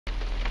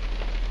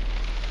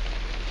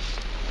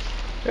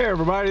Hey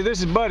everybody, this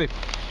is Buddy.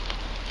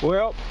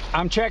 Well,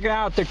 I'm checking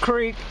out the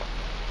creek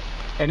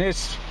and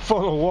it's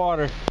full of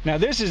water. Now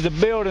this is the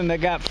building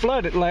that got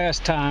flooded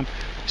last time.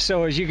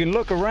 So as you can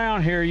look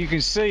around here, you can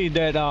see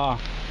that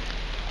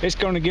it's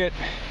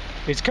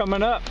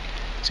coming up.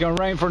 It's gonna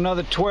rain for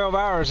another 12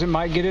 hours. It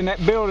might get in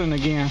that building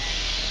again.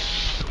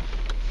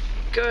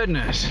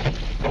 Goodness.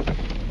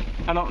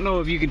 I don't know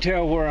if you can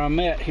tell where I'm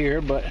at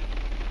here, but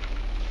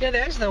yeah,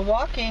 there's the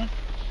walking.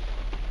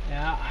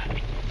 Yeah.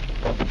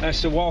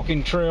 That's the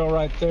walking trail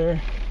right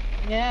there.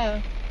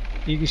 Yeah.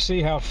 You can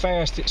see how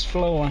fast it's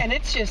flowing. And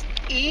it's just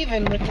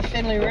even with the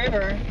Finley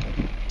River.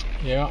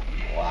 Yeah.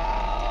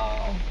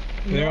 Wow.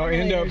 They'll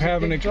end up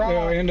having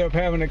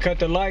to cut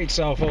the lights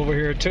off over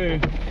here too.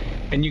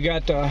 And you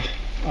got the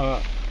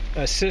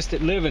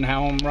assisted living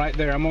home right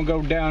there. I'm gonna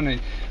go down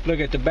and look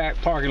at the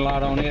back parking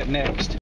lot on it next.